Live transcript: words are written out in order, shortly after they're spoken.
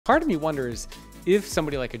Part of me wonders if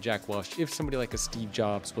somebody like a Jack Welch, if somebody like a Steve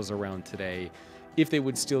Jobs was around today, if they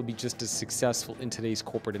would still be just as successful in today's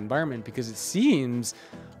corporate environment, because it seems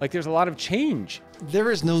like there's a lot of change. There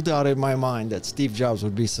is no doubt in my mind that Steve Jobs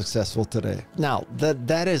would be successful today. Now,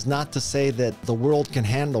 that is not to say that the world can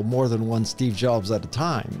handle more than one Steve Jobs at a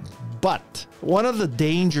time. But one of the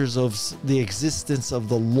dangers of the existence of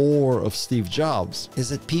the lore of Steve Jobs is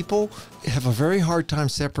that people have a very hard time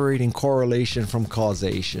separating correlation from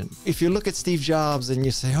causation. If you look at Steve Jobs and you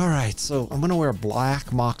say, all right, so I'm going to wear a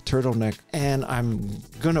black mock turtleneck and I'm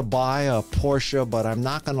going to buy a Porsche, but I'm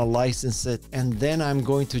not going to license it. And then I'm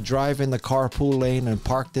going to drive in the carpool lane and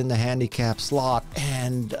parked in the handicap slot.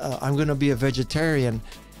 And I'm going to be a vegetarian.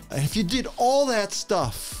 And if you did all that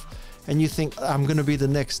stuff, and you think, I'm going to be the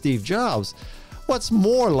next Steve Jobs, what's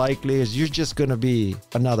more likely is you're just going to be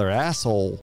another asshole.